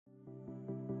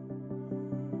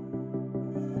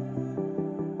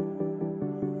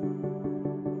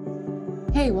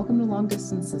Hey, welcome to Long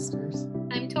Distance Sisters.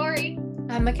 I'm Tori.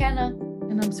 I'm McKenna.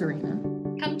 And I'm Serena.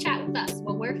 Come chat with us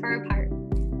while we're far apart.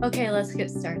 Okay, let's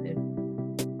get started.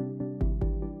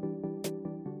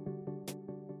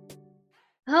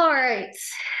 All right.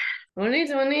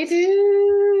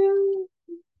 2022.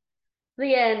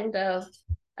 The end of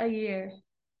a year.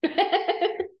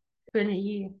 Been a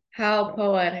year. How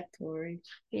poetic, Tori.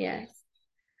 Yes.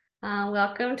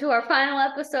 Welcome to our final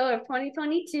episode of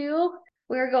 2022.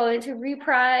 We're going to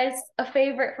reprise a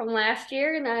favorite from last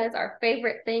year, and that is our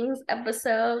favorite things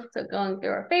episode. So going through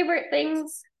our favorite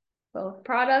things, both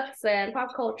products and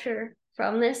pop culture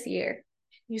from this year.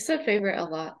 You said favorite a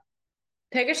lot.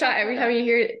 Take a shot every time you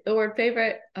hear the word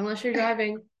favorite, unless you're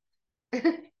driving.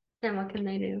 Then what can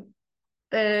they do?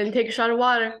 Then take a shot of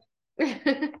water.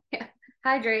 Yeah.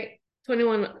 Hydrate.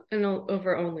 21 and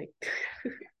over only.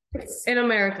 In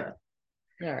America.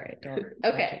 All right. Don't.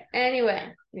 Okay.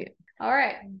 Anyway. Yeah. All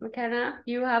right, McKenna,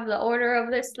 you have the order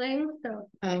of this thing. So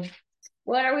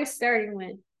what are we starting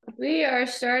with? We are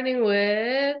starting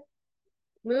with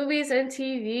movies and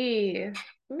TV.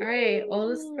 All right,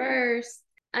 oldest first.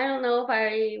 I don't know if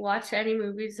I watched any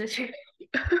movies this year.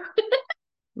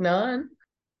 None.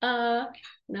 No.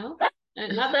 Not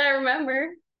that I remember.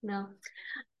 No.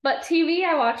 But TV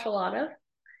I watch a lot of.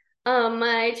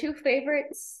 My two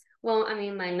favorites, well, I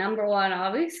mean my number one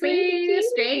obviously,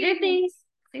 Stranger Things.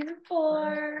 Season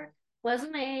 4 was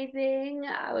amazing.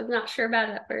 I was not sure about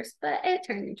it at first, but it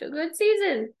turned into a good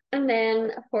season. And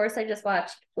then, of course, I just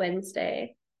watched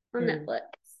Wednesday on Netflix.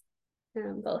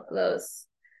 Both of those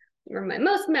were my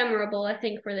most memorable, I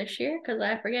think, for this year because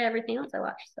I forget everything else I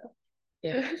watched. So,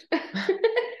 yeah.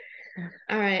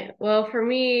 All right. Well, for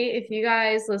me, if you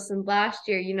guys listened last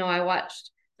year, you know I watched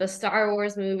the Star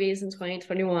Wars movies in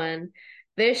 2021.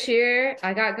 This year,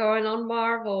 I got going on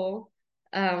Marvel.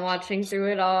 Watching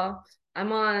through it all.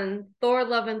 I'm on Thor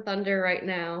Love and Thunder right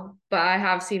now, but I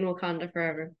have seen Wakanda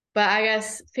Forever. But I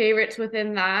guess favorites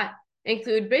within that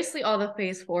include basically all the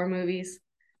Phase 4 movies.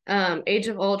 Age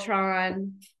of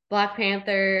Ultron, Black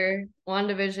Panther,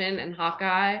 WandaVision, and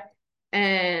Hawkeye.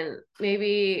 And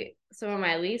maybe some of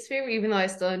my least favorite, even though I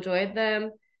still enjoyed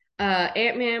them,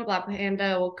 Ant-Man, Black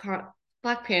Panda,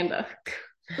 Black Panther,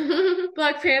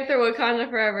 Wakanda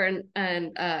Forever,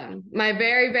 and my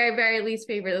very, very, very least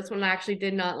favorite, this one I actually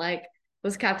did not like,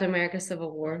 was Captain America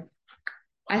Civil War.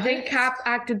 What? I think Cap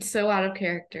acted so out of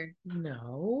character.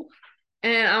 No.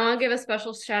 And I want to give a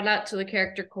special shout out to the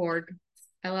character Korg.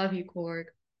 I love you, Korg.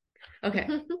 Okay.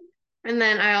 And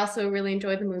then I also really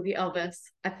enjoyed the movie Elvis.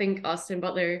 I think Austin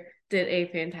Butler did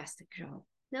a fantastic job.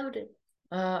 Noted.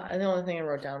 The only thing I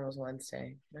wrote down was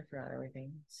Wednesday. I forgot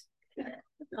everything.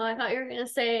 Oh, I thought you were gonna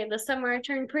say The Summer I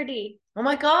Turned Pretty. Oh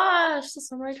my gosh, The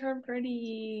Summer I Turned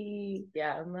Pretty.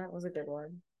 Yeah, and that was a good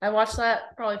one. I watched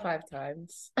that probably 5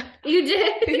 times. You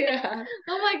did? Yeah.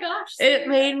 Oh my gosh. It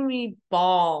made me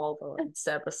bawl the last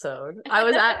episode. I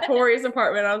was at Tori's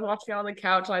apartment. I was watching on the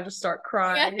couch and I just start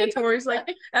crying. Yeah, and Tori's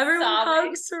like, everyone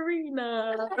hug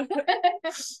Serena.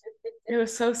 It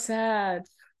was so sad.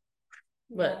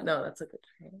 But no, that's a good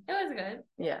train. It was good.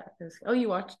 Yeah. It was, oh, you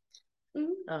watched?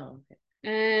 Mm-hmm. Oh, okay.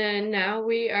 And now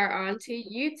we are on to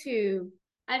YouTube.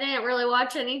 I didn't really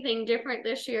watch anything different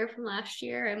this year from last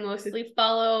year. I mostly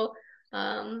follow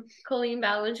Colleen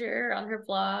Ballinger on her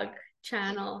vlog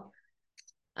channel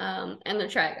and the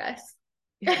Try Guys.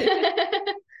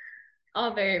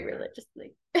 All very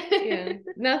religiously. Yeah.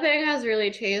 Nothing has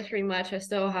really changed pretty much. I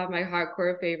still have my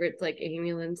hardcore favorites like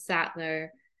Amy Lynn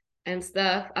Sattler and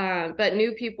stuff. But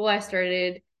new people I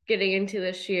started getting into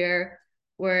this year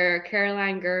were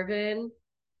Caroline Gervin,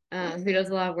 who does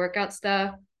a lot of workout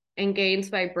stuff, and Gains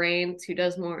by Brains, who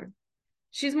does more.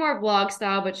 She's more vlog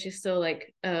style, but she's still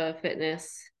like a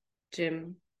fitness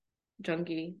gym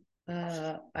junkie.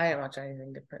 I didn't watch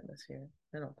anything different this year.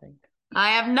 I don't think.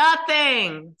 I have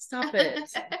nothing. Stop it.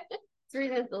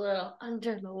 Serena's a little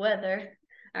under the weather.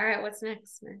 All right, what's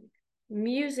next, Nick?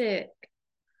 Music.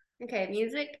 Okay,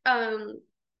 music.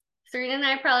 Serena and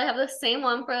I probably have the same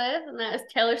one for this, and that is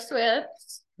Taylor Swift.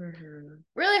 Mm-hmm.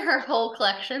 Really her whole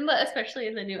collection, but especially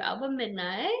in the new album,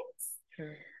 Midnight.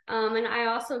 Sure. And I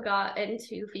also got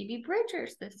into Phoebe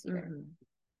Bridgers this year.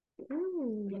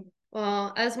 Mm-hmm.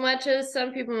 Well, as much as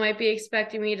some people might be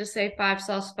expecting me to say 5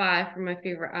 Sauce 5 for my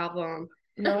favorite album,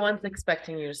 no one's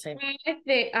expecting you to say.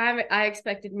 I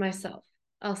expected myself.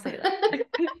 I'll say that.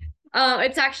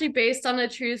 It's actually based on a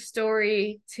true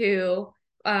story too,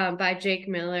 by Jake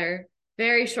Miller.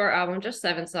 Very short album, just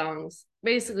 7 songs,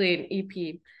 basically an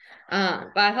EP.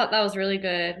 But I thought that was really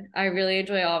good. I really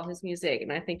enjoy all of his music,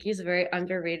 and I think he's a very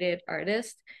underrated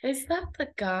artist. Is that the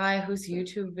guy whose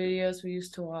YouTube videos we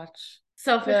used to watch?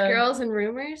 Selfish Yeah. Girls and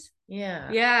Rumors.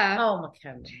 Yeah. Yeah. Oh,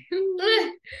 McKenna.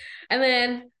 And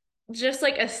then just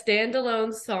like a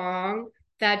standalone song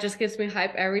that just gets me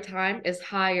hype every time is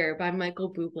Higher by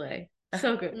Michael Bublé.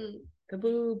 So good. The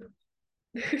boob.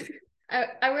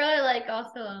 I really like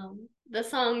also the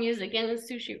song Music in a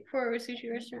Sushi for a sushi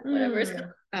restaurant, whatever it's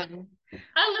called. I don't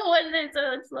know what it is, so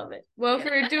I just love it. Well, if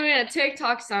we're doing a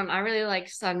TikTok sound, I really like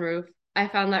Sunroof. I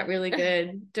found that really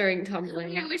good during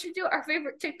tumbling. Yeah, we should do our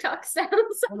favorite TikTok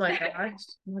sounds. Oh my gosh.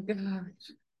 Oh my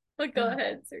gosh. But go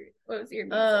ahead, sir. What was your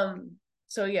music?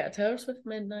 So yeah, Taylor Swift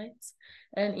Midnights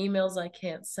and Emails I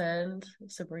Can't Send,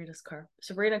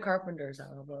 Sabrina Carpenter's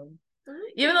album.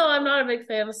 Even though I'm not a big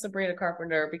fan of Sabrina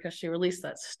Carpenter because she released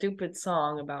that stupid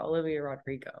song about Olivia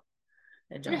Rodrigo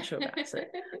and Joshua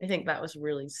Bassett. I think that was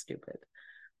really stupid.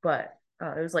 But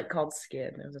it was like called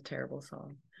Skin. It was a terrible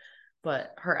song.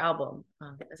 But her album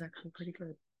is actually pretty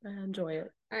good. I enjoy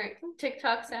it. All right,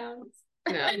 TikTok sounds.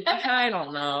 No. I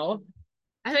don't know.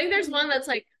 I think there's one that's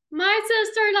like, my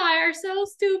sister and I are so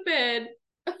stupid.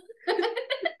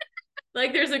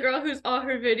 Like there's a girl who's all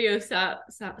her videos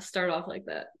start off like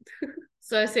that.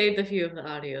 So I saved a few of the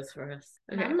audios for us.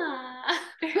 Okay. Mama.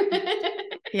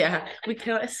 Yeah, we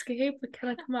cannot escape. We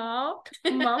cannot come out.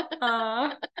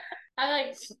 Mama.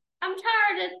 I'm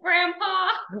tired of Grandpa.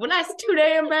 When I too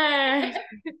damn bad.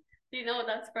 Do you know what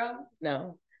that's from?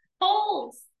 No.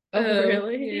 Holes. Oh,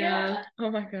 really? Yeah. Oh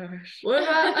my gosh. What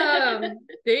about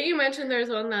didn't you mention there's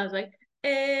one that was like,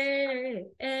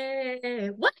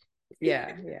 what?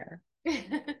 Yeah.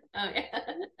 Oh yeah.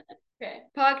 Okay.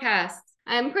 Podcasts.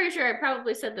 I'm pretty sure I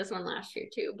probably said this one last year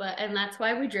too, and that's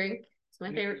why we drink. It's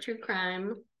my favorite true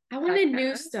crime. I wanted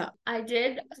new podcast. stuff. I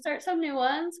did start some new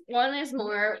ones. One is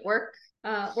more work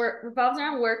revolves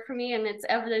around work for me, and it's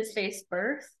Evidence-Based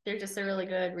Birth. They're just a really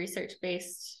good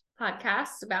research-based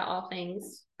podcast about all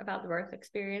things about the birth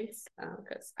experience,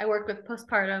 because I work with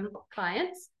postpartum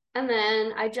clients. And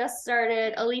then I just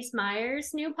started Elise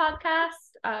Meyer's new podcast.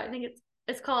 I think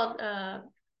it's called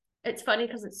It's Funny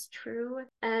Because It's True,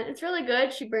 and it's really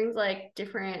good. She brings like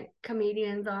different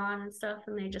comedians on and stuff,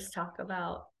 and they just talk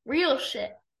about real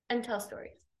shit and tell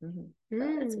stories.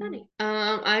 Mm-hmm. It's funny.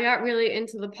 I got really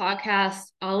into the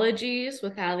podcast Ologies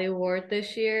with Ali Ward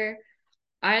this year.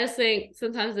 I just think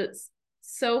sometimes it's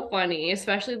so funny,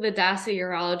 especially the Dassy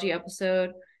Urology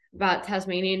episode about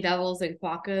Tasmanian devils and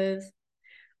quokkas.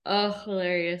 Oh,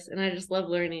 hilarious. And I just love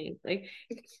learning. Like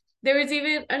there was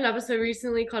even an episode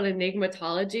recently called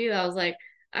Enigmatology that I was like,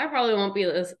 I probably won't be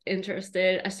this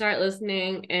interested. I started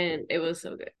listening and it was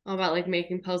so good. All about like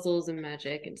making puzzles and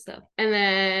magic and stuff. And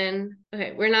then,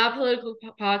 okay, we're not a political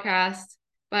podcast,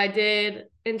 but I did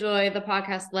enjoy the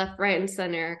podcast Left, Right, and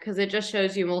Center because it just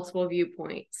shows you multiple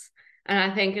viewpoints. And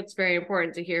I think it's very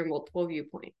important to hear multiple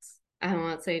viewpoints. I don't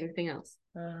want to say anything else.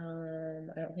 I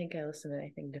don't think I listened to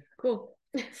anything different. Cool.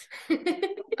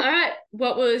 All right.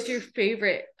 What was your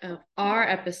favorite of our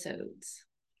episodes?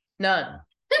 None.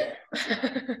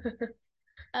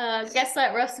 Guess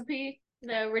That Recipe,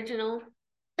 the original.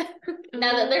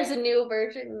 Now that there's a new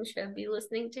version you should be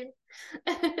listening to.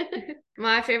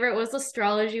 My favorite was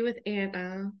Astrology with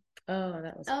Anna. Oh,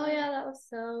 that was Oh fun. yeah, that was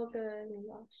so good. Oh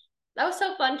my gosh. That was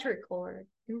so fun to record.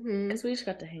 Because we just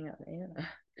got to hang out with Anna.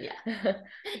 Yeah.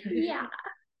 Yeah.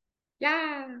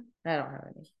 Yeah. I don't have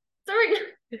any. Sorry.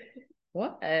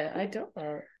 What? I don't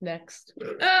know. Next.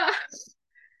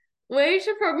 We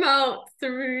should promote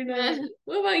Serena.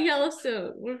 What about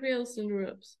Yellowstone? What if Yellowstone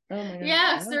erupts? Oh my god.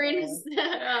 Yeah, I don't Serena's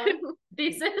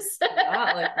thesis. know.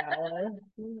 Not like that one.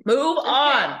 Move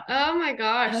on. Oh my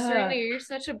gosh, Serena, you're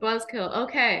such a buzzkill.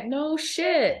 Okay. No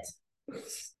shit.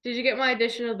 Did you get my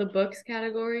edition of the books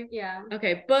category? Yeah.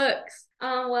 Okay, books.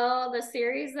 Well, the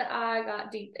series that I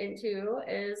got deep into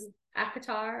is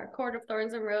ACOTAR, A Court of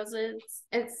Thorns and Roses.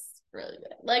 It's really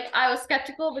good. Like, I was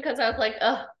skeptical because I was like,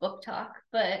 ugh, book talk.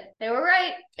 But they were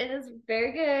right. It is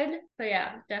very good. So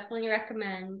yeah, definitely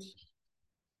recommend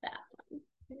that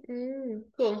one.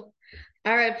 Cool.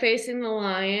 All right, Facing the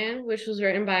Lion, which was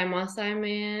written by Masai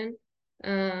Man.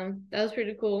 That was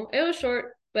pretty cool. It was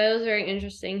short, but it was very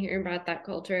interesting hearing about that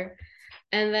culture.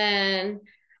 And then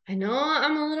I know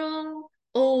I'm a little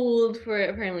old for it,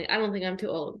 apparently. I don't think I'm too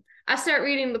old. I started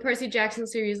reading the Percy Jackson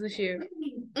series this year.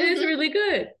 It was really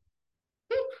good.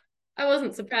 I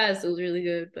wasn't surprised it was really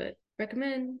good, but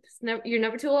recommend. You're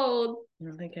never too old. I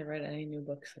don't think I read any new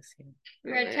books this year.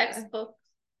 Read textbooks.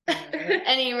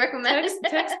 Any recommend?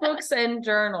 Textbooks and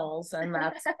journals, and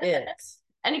that's it.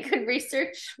 Any good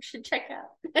research we should check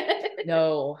out?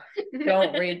 No,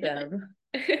 don't read them.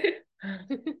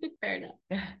 Fair enough.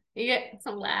 You get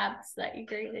some labs that you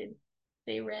graded.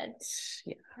 They read.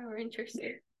 Yeah. I were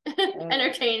interested.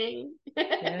 entertaining.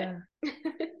 Yeah.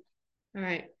 All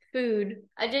right, food.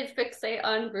 I did fixate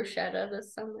on bruschetta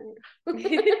this summer. I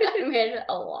made it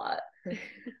a lot.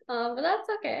 But that's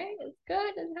okay. It's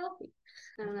good and healthy.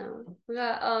 I don't know. We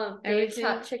got Dave's Everything-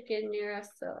 hot chicken near us,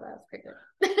 so that's pretty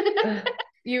good.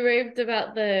 You raved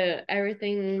about the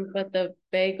everything but the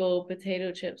bagel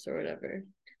potato chips or whatever.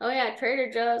 Oh yeah,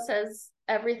 Trader Joe's has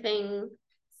everything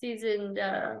seasoned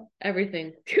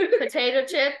Everything. potato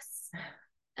chips,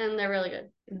 and they're really good.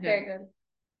 Okay. Very good.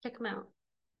 Check them out.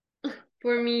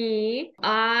 For me,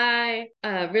 I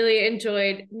really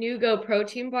enjoyed Nugo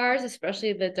protein bars,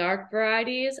 especially the dark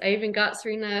varieties. I even got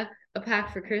Serena a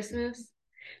pack for Christmas.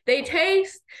 They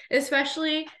taste,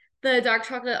 especially the dark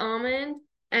chocolate almond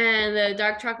and the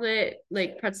dark chocolate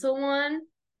like pretzel one,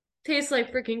 tastes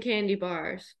like freaking candy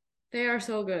bars. They are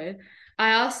so good.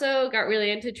 I also got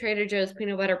really into Trader Joe's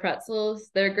peanut butter pretzels.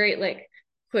 They're great, like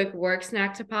quick work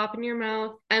snack to pop in your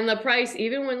mouth. And the price,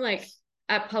 even when like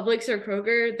at Publix or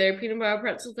Kroger, their peanut butter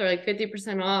pretzels are like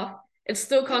 50% off. It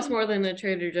still costs more than the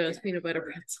Trader Joe's peanut butter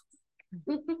pretzels.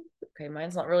 Okay,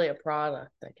 mine's not really a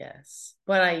product, I guess.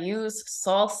 But I use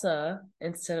salsa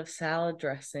instead of salad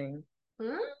dressing.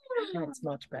 And it's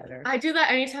much better. I do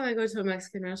that anytime I go to a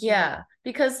Mexican restaurant. Yeah,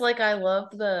 because like I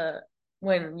love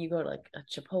when you go to like a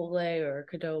Chipotle or a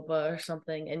Qdoba or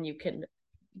something, and you can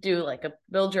do like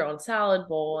build your own salad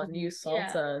bowl and use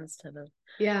salsa instead of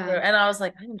and I was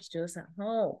like, I can just do this at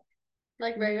home.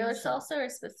 Like regular salsa or a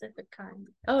specific kind?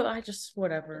 Oh, I just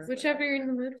whatever. Whichever you're in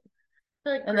the mood.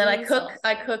 Like And then I green cook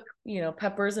salsa.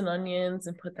 peppers and onions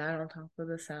and put that on top of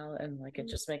the salad, and like it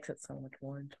just makes it so much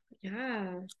more enjoyable.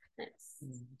 Yeah. Nice.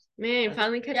 Man,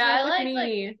 finally catching Yeah, up I with like,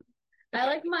 me. I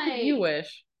like my You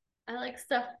wish. I like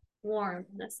stuff warm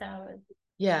in a salad.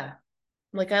 Yeah.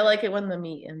 Like I like it when the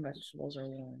meat and vegetables are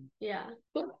warm. Yeah.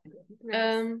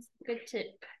 Nice. Good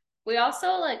tip. We also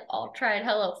all tried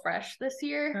HelloFresh this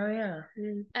year Oh yeah.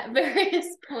 at various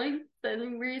points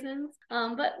and reasons.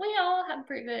 But we all had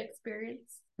pretty good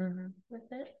experience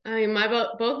with it. I mean,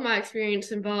 both my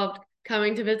experience involved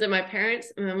coming to visit my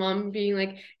parents and my mom being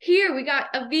like, "Here, we got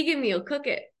a vegan meal, cook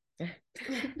it."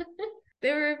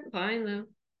 They were fine though.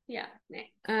 Yeah. Nice.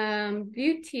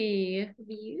 Beauty.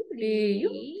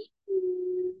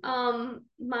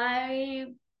 My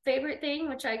favorite thing,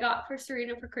 which I got for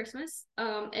Serena for Christmas,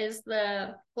 is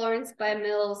the Florence by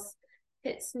Mills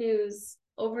Hit Snooze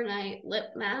overnight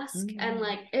lip mask, and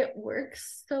it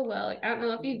works so well. I don't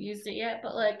know if you've used it yet,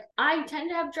 but I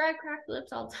tend to have dry cracked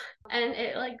lips all the time, and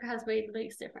it has made the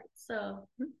biggest difference. So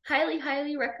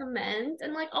highly recommend.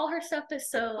 And all her stuff is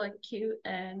so cute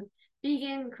and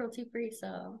vegan, cruelty free,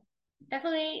 so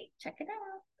definitely check it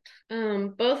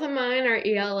out. Both of mine are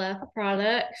ELF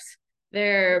products.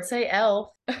 They're Say elf.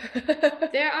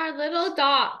 there are little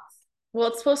dots. Well,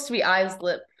 it's supposed to be eyes,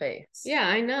 lip, face. Yeah,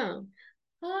 I know.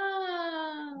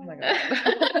 Oh my god.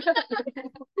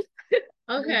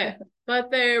 Okay, but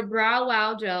they're Brow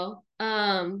Wow gel.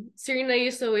 Serena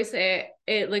used to always say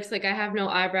it looks like I have no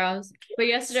eyebrows, but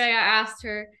yesterday I asked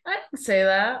her I didn't say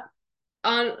that.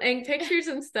 in pictures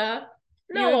and stuff.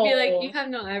 No. You would be like, you have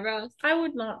no eyebrows. I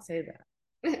would not say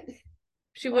that.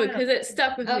 She would, because it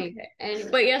stuck with me. Okay. Anyway.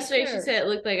 But yesterday she said it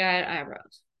looked like I had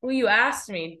eyebrows. Well, you asked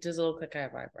me, does it look like I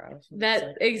have eyebrows?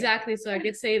 That exactly, so I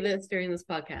could say this during this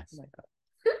podcast. Oh my god.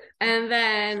 And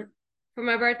then for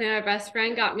my birthday, my best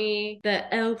friend got me the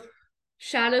e.l.f.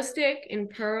 shadow stick in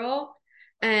pearl.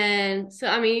 And so,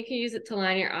 I mean, you can use it to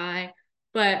line your eye,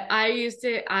 but I used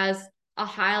it as a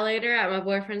highlighter at my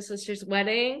boyfriend's sister's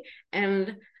wedding.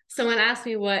 And someone asked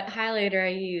me what highlighter I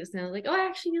used. And I was like, oh, I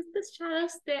actually used this shadow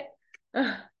stick.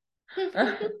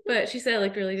 But she said it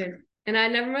looked really good. And I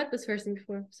never met this person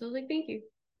before. So I was like, thank you.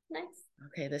 Nice.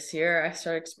 Okay, this year I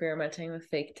started experimenting with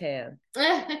fake tan.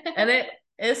 And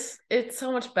it's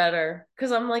so much better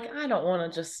because I'm like, I don't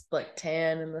want to just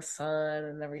tan in the sun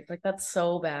and everything. That's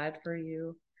so bad for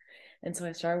you. And so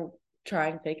I started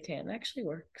trying fake tan. It actually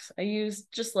works. I use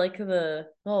just a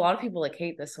lot of people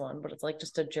hate this one, but it's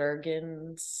just a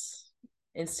Jergens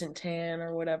instant tan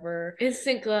or whatever.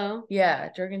 Instant glow. Yeah,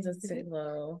 Jergens instant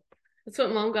glow. That's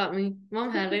what mom got me.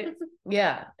 Mom had it.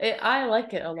 Yeah, I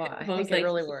like it a lot. I think it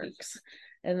really like, works.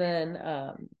 And then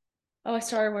I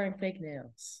started wearing fake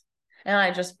nails. And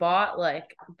I just bought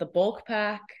the bulk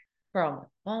pack from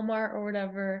Walmart or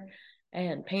whatever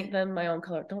and paint them my own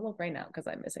color. Don't look right now because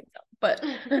I'm missing them. But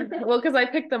well, because I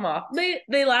picked them off.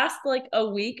 They last a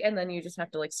week and then you just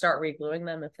have to start re-gluing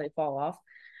them if they fall off.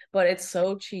 But it's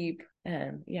so cheap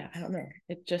and yeah, I don't know.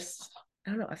 I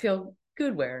don't know. I feel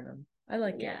good wearing them. I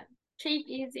like it. Cheap,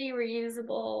 easy,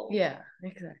 reusable. Yeah,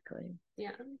 exactly.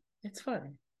 Yeah. It's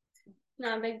fun.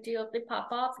 Not a big deal if they pop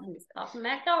off and just pop them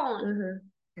back on.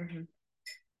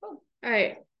 All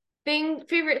right.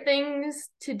 Favorite things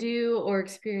to do or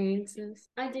experiences?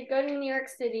 I did go to New York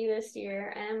City this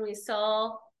year and we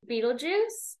saw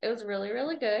Beetlejuice. It was really,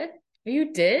 really good.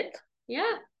 You did?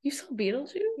 Yeah. You saw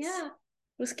Beetlejuice? Yeah.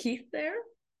 Was Keith there?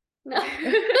 No.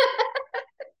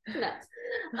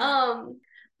 No.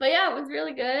 But yeah, it was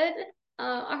really good.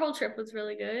 Our whole trip was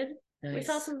really good. Nice.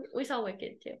 We saw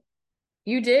Wicked too.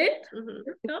 You did?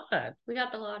 Mm-hmm. God. We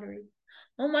got the lottery.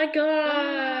 Oh my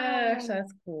gosh,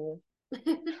 that's cool.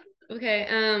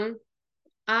 Okay,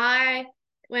 I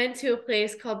went to a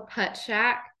place called Putt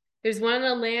Shack. There's one in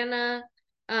Atlanta,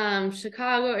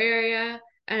 Chicago area,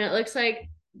 and it looks like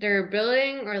they're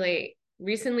building or like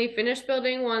recently finished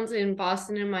building ones in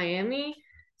Boston and Miami.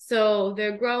 So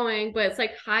they're growing, but it's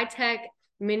like high-tech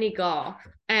mini golf.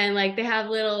 And like they have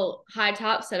little high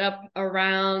tops set up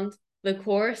around the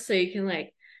course so you can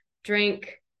like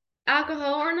drink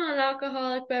alcohol or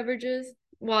non-alcoholic beverages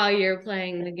while you're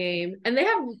playing the game. And they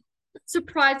have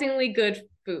surprisingly good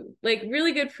food, like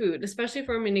really good food, especially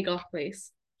for a mini golf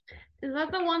place. Is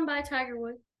that the one by Tiger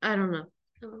Woods? I don't know.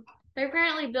 Oh. They're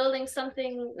apparently building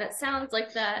something that sounds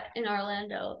like that in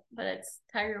Orlando, but it's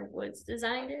Tiger Woods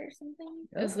designed it or something.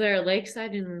 Is there a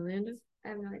lakeside in Orlando? I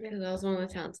have no idea. Because that was one of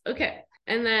the towns. Okay.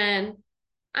 And then,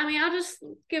 I mean, I'll just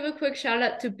give a quick shout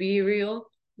out to Be Real,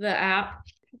 the app.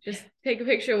 Just take a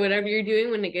picture of whatever you're doing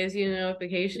when it gives you a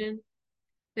notification.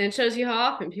 And it shows you how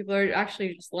often people are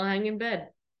actually just lying in bed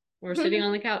or sitting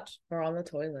on the couch. Or on the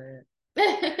toilet.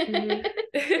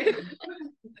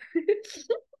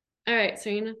 All right,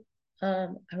 Serena. I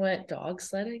went dog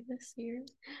sledding this year,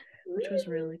 which was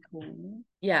really cool.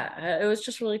 Yeah, it was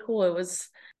just really cool. It was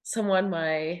someone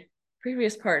my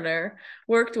previous partner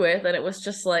worked with, and it was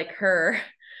just like her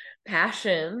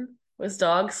passion was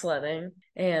dog sledding.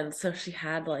 And so she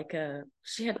had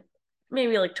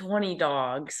maybe like 20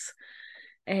 dogs.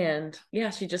 And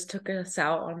yeah, she just took us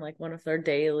out on like one of their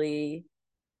daily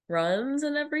runs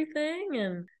and everything.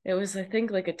 And it was, I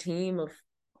think, like a team of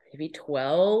maybe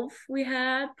 12 we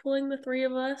had pulling the three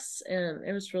of us, and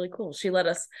it was really cool. She let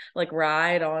us like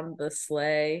ride on the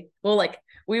sleigh. Well, like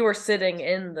we were sitting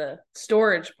in the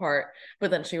storage part, but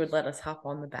then she would let us hop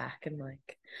on the back and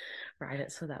like ride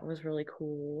it. So that was really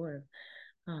cool.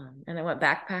 And I went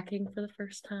backpacking for the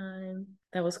first time.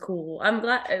 That was cool. I'm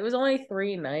glad it was only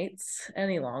 3 nights.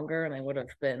 Any longer and I would have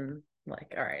been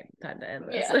like, all right, time to end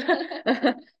this.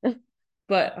 Yeah.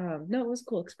 But no, it was a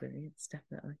cool experience,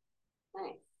 definitely.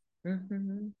 Nice.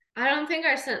 Mm-hmm. I don't think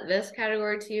I sent this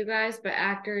category to you guys, but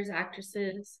actors,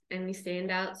 actresses, any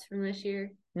standouts from this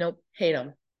year? Nope, hate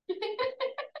them.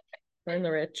 Burn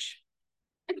the rich.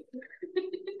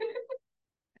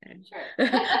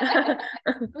 Sure.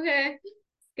 Okay,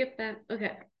 skip that.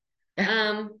 Okay.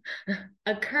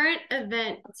 A current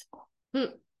event.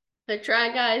 The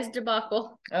Try Guys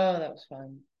debacle. Oh, that was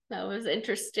fun. That was Oh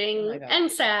interesting my God.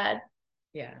 and sad,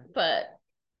 Yeah, but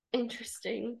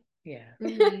interesting. yeah,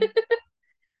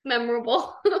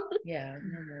 Memorable. yeah.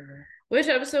 Which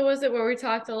episode was it where we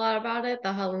talked a lot about it?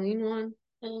 The Halloween one?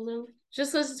 I don't know.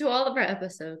 Just listen to all of our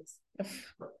episodes.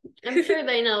 I'm sure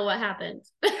they know what happened.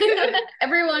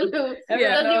 Everyone who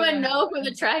doesn't even know who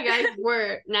the Try Guys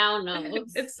were now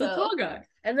knows. It's the tall guy.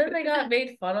 And then they got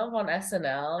made fun of on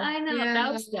SNL. I know, Yeah.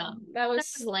 that was dumb. That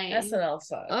was That was lame. SNL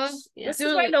sucks. Yeah. This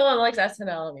is why no one likes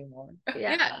SNL anymore.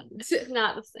 Yeah, it's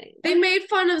not the same. They made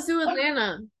fun of Zoo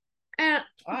Atlanta. And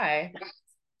Why?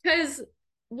 because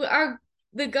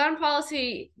the gun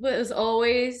policy was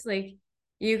always like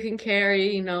you can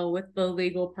carry, with the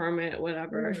legal permit,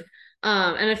 whatever.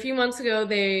 And a few months ago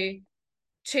they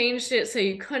changed it so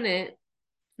you couldn't,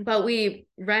 but we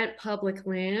rent public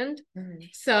land.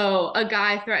 So a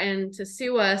guy threatened to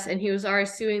sue us, and he was already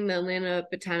suing the Atlanta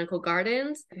Botanical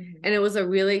Gardens, and it was a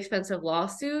really expensive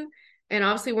lawsuit. And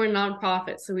obviously we're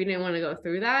nonprofit, so we didn't want to go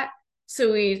through that.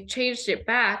 So we changed it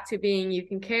back to being you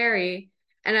can carry.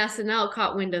 And SNL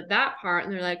caught wind of that part,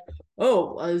 and they're like,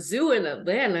 "Oh, a zoo in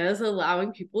Atlanta is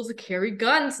allowing people to carry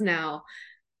guns now."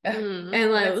 Mm.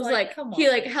 And like It's it was like, like come he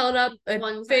on. like held up a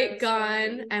One fake side of the gun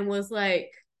story. and was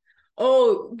like,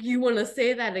 "Oh, you want to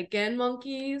say that again,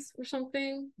 monkeys?" or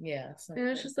something. Yeah. And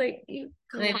it's just like, so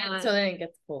come they on. didn't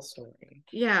get the full story.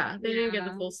 Yeah, they didn't get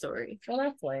the Yeah. full story. Well,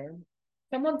 that's lame.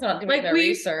 Someone's not doing Like their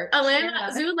research. Zoo Atlanta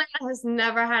has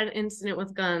never had an incident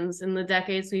with guns in the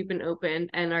decades we've been open,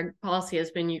 and our policy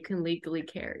has been you can legally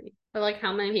carry. But like,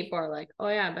 how many people are like, "Oh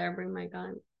yeah, I better bring my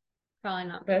gun"? Probably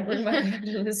not. Better bring my gun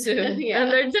to the zoo. Yeah.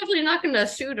 And they're definitely not going to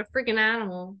shoot a freaking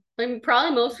animal. Like,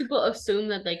 probably most people assume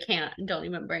that they can't and don't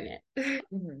even bring it.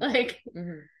 Mhm, Like,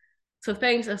 mhm. So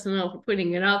thanks SNL for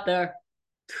putting it out there.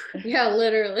 Yeah,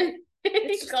 literally.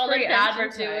 It's just Call free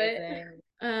attention to it.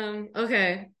 advertising.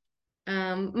 Okay.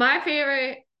 My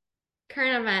favorite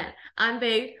current event. I'm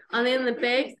big on the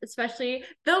Olympics, especially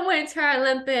the Winter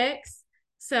Olympics.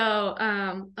 So,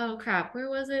 oh crap, where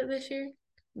was it this year?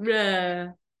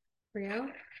 Rio?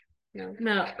 No.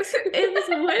 No, it was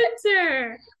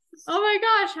winter. Oh my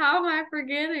gosh, how am I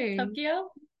forgetting? Tokyo?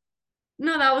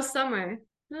 No, that was summer.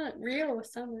 No, Rio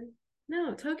was summer.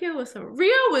 No, Tokyo was summer.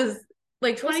 Rio was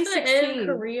like Wasn't it 2016. in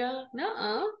Korea?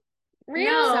 No.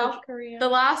 Rio? No. South Korea? The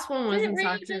last one was Didn't in Rio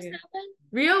South just Korea. happen?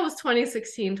 Rio was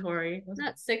 2016, Tori.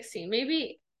 Not 16.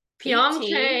 Maybe 18.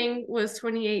 Pyeongchang was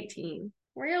 2018.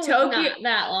 Rio was Tokyo- not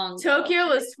that long ago. Tokyo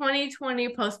was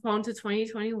 2020, postponed to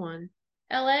 2021.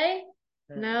 LA?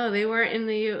 No, they weren't in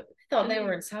the U. I thought they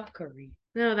were in South Korea.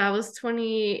 No, that was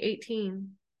 2018.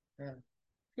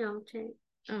 Pyeongchang.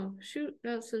 Oh, shoot.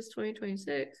 That says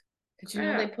 2026. Did you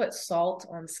know they put salt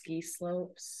on ski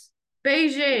slopes?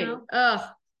 Beijing. No. Ugh.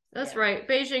 That's Yeah. right.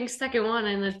 Beijing's second one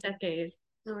in the decade.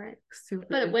 All right. Stupid.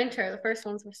 But winter, the first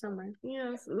ones were summer.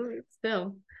 yeah,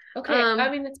 still. Okay, I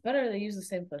mean, it's better they use the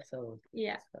same facility.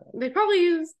 Yeah. So. They probably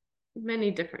use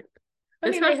many different. I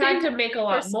mean, they had Especially to make a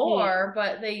lot for skiing. more,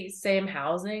 but they same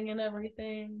housing and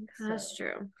everything. So. That's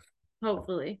true.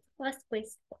 Hopefully. Less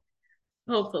wasteful.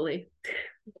 Hopefully.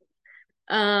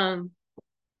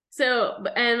 So,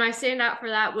 and my standout for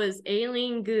that was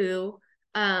Aileen Gu.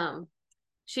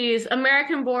 She's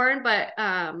American born, but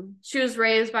she was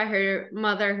raised by her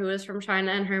mother, who was from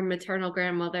China, and her maternal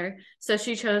grandmother. So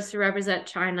she chose to represent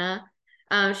China.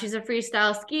 She's a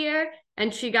freestyle skier,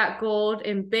 and she got gold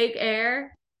in big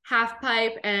air, half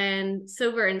pipe, and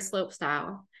silver in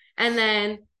slopestyle. And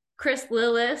then Chris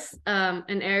Lillis,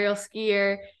 an aerial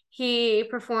skier, he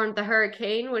performed the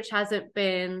Hurricane, which was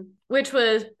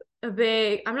a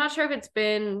big, I'm not sure if it's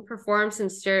been performed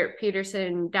since Stuart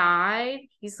Peterson died.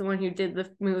 He's the one who did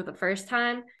the move the first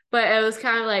time, but it was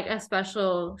kind of like a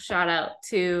special shout out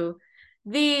to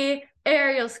the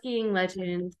aerial skiing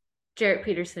legend, Jarrett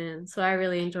Peterson. So I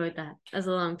really enjoyed that as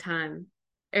a long time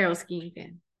aerial skiing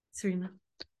fan. Serena.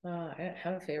 I don't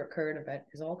have a favorite current event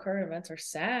because all current events are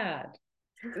sad.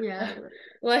 Yeah.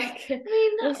 Like, I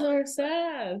mean, those are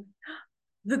sad.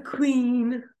 The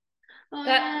Queen.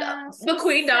 The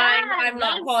Queen dying, I'm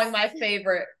not calling my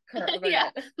favorite current event. Yeah.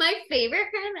 My favorite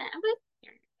kind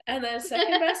of And then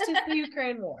second best is the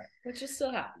Ukraine war, which is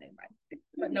still happening, right?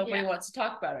 But nobody Yeah. wants to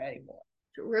talk about it anymore.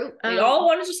 True. They all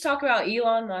want to just talk about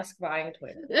Elon Musk buying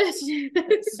Twitter.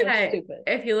 It's so Hey, stupid.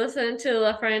 if you listen to the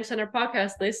Left, Right, and Center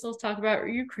podcast, they still talk about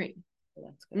Ukraine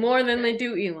That's good. more than they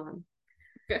do Elon.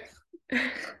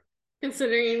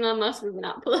 Considering Elon Musk is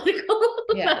not political.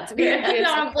 Yeah, That's good. it's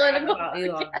Not a political. about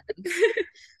Elon.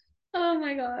 Oh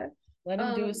my god. Let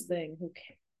him do his thing. Who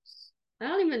cares? I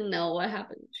don't even know what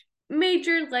happened.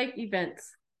 Major life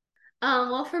events.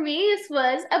 Well, for me, this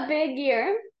was a big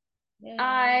year. Yeah.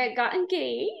 I got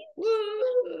engaged.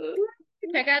 Woo.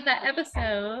 Check out that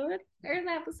episode. There's an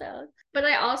episode. But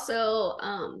I also,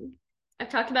 I've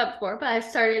talked about before, but I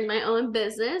started my own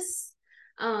business.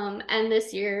 And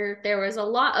this year there was a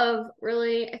lot of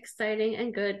really exciting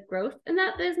and good growth in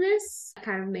that business. I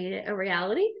kind of made it a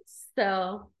reality.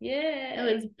 So Yeah.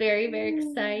 it was very, very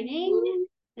exciting.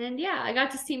 And yeah, I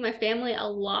got to see my family a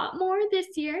lot more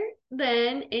this year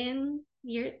than in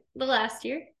the last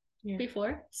year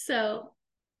before. So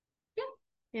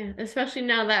Yeah, especially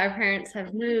now that our parents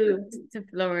have moved to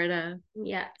Florida.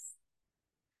 yes.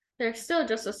 They're still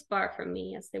just as far from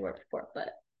me as they were before, but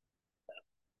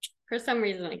for some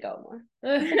reason I go more.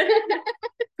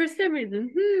 For some reason.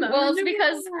 I Well, it's wonder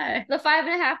because why. the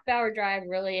 5.5 hour drive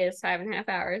really is 5.5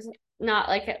 hours, not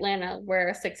like Atlanta where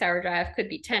a 6 hour drive could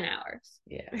be 10 hours.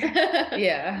 Yeah.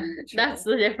 Yeah. That's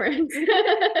the difference.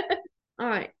 All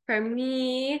right, for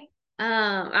me,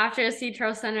 after the C.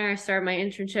 Charles Center, I started my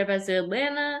internship as in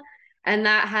Atlanta, and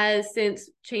that has since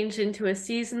changed into a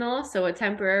seasonal, so a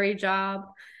temporary job.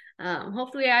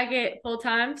 Hopefully I get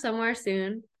full-time somewhere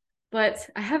soon, but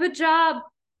I have a job.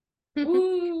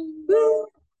 Woo. Woo.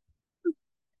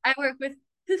 I work with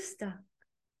hoofstock,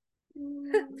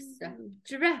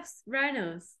 giraffes,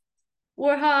 rhinos,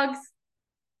 warhogs,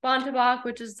 bontebok,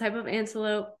 which is a type of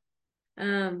antelope,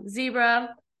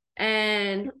 zebra,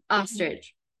 and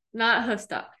ostrich. Not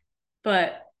hoofstock,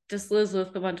 but just lives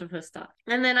with a bunch of hoofstock.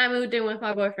 And then I moved in with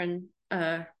my boyfriend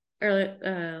a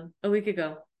week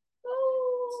ago.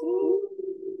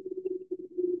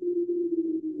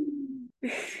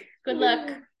 Good luck.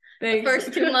 The Thanks.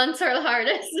 first 2 months are the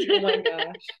hardest. Oh my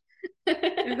gosh.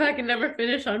 If I can never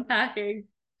finish unpacking.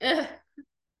 Ugh.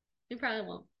 You probably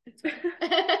won't.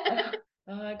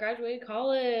 I graduated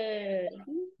college.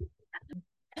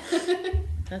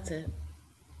 That's it.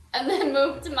 and then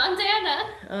moved to Montana.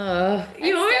 You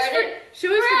And always started she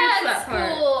always forgets grad that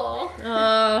part. school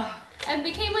and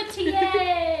became a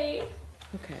TA.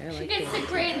 Okay, I She like gets being to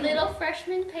a grade TA. little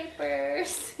freshman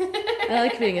papers. I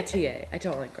like being a TA. I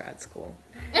don't like grad school.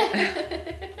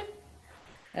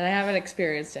 And I haven't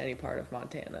experienced any part of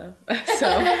Montana. So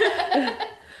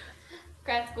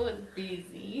Grad school is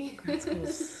busy. grad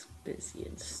school's busy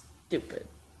and stupid.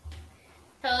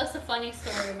 Tell us a funny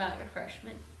story about your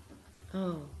freshman.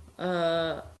 Oh,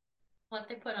 What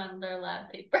they put on their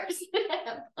lab papers.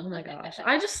 oh my gosh.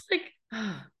 I just like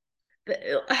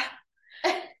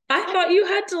I thought you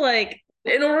had to like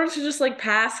in order to just like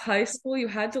pass high school, you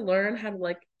had to learn how to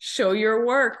like show your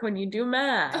work when you do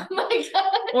math. Oh my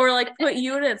god. Or like put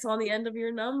units on the end of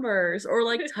your numbers, or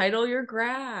like title your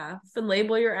graph and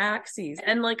label your axes.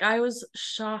 And like I was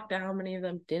shocked at how many of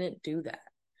them didn't do that.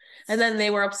 And then they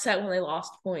were upset when they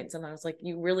lost points. And I was like,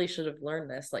 you really should have learned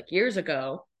this like years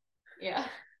ago. Yeah.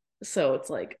 So it's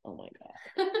like, oh my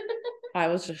God. I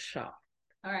was just shocked.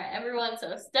 All right, everyone.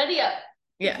 So study up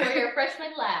for Yeah. your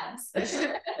freshman labs.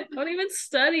 Don't even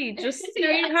study. Just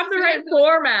have the right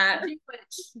format.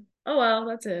 Oh well,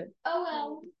 that's it. Oh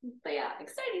well. But yeah,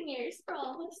 exciting years for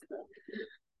all of us.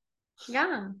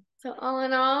 Yeah. So all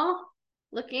in all,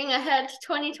 looking ahead to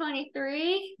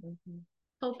 2023,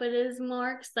 hope it is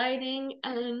more exciting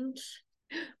and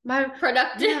My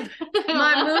productive.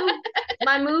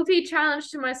 my movie challenge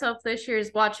to myself this year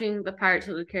is watching the Pirates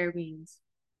of the Caribbean.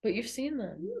 But you've seen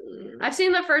them. I've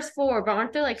seen the first 4, but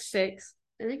aren't there like 6?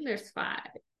 I think there's 5.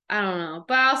 I don't know.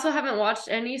 But I also haven't watched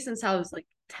any since I was like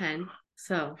 10.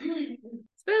 So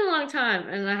it's been a long time,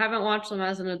 and I haven't watched them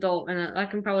as an adult, and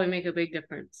that can probably make a big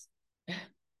difference.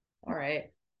 All right.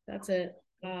 That's it.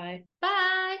 Bye.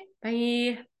 Bye.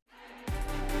 Bye.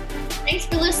 Thanks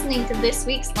for listening to this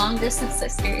week's Long Distance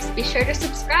Sisters. Be sure to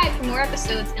subscribe for more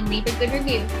episodes and leave a good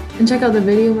review. And check out the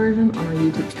video version on our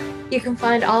YouTube channel. You can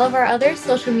find all of our other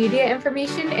social media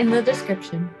information in the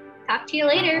description. Talk to you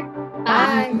later.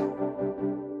 Bye.